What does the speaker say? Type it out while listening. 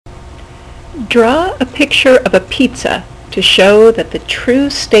Draw a picture of a pizza to show that the true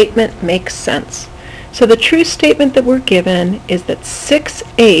statement makes sense. So the true statement that we're given is that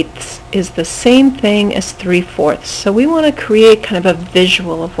 6/8 is the same thing as 3/4. So we want to create kind of a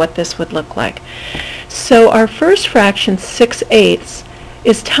visual of what this would look like. So our first fraction, 6/8,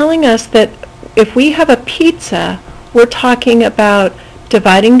 is telling us that if we have a pizza, we're talking about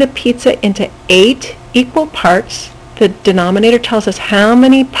dividing the pizza into 8 equal parts. The denominator tells us how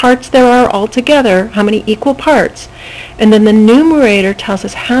many parts there are altogether, how many equal parts. And then the numerator tells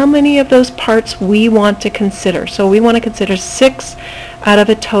us how many of those parts we want to consider. So we want to consider 6 out of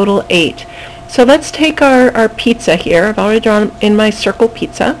a total 8. So let's take our pizza here. I've already drawn in my circle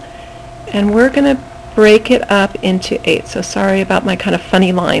pizza. And we're going to break it up into 8. So sorry about my kind of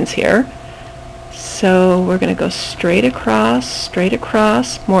funny lines here. So we're going to go straight across,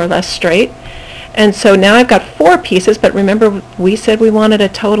 more or less straight. And so now I've got 4 pieces, but remember we said we wanted a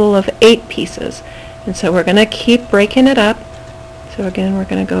total of 8 pieces. And so we're going to keep breaking it up. So again, we're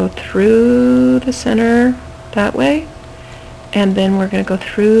going to go through the center that way, and then we're going to go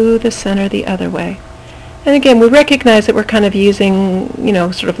through the center the other way. And again, we recognize that we're kind of using,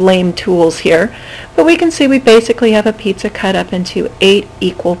 sort of lame tools here, but we can see we basically have a pizza cut up into 8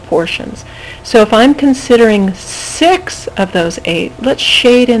 equal portions. So if I'm considering 6 of those 8, let's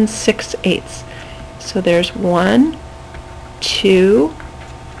shade in 6/8. So there's 1, 2,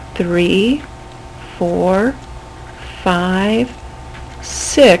 3, 4, 5,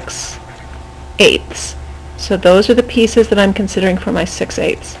 6 eighths. So those are the pieces that I'm considering for my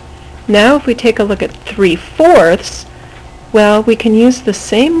 6/8. Now if we take a look at 3/4, well, we can use the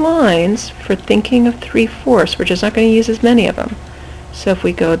same lines for thinking of 3/4. We're just not going to use as many of them. So if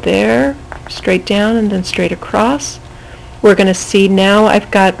we go there, straight down and then straight across, we're going to see now I've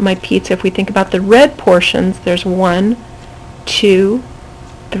got my pizza. If we think about the red portions, there's 1, 2,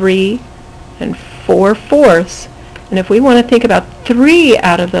 3, and 4/4. And if we want to think about 3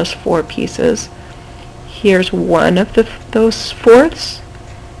 out of those 4 pieces, here's one of those fourths,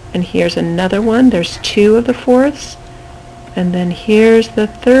 and here's another one. There's 2 of the fourths, and then here's the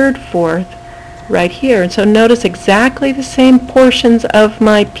third fourth right here. And so notice exactly the same portions of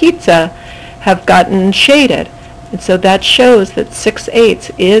my pizza have gotten shaded. And so that shows that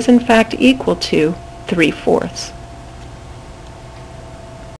 6/8 is in fact equal to 3/4.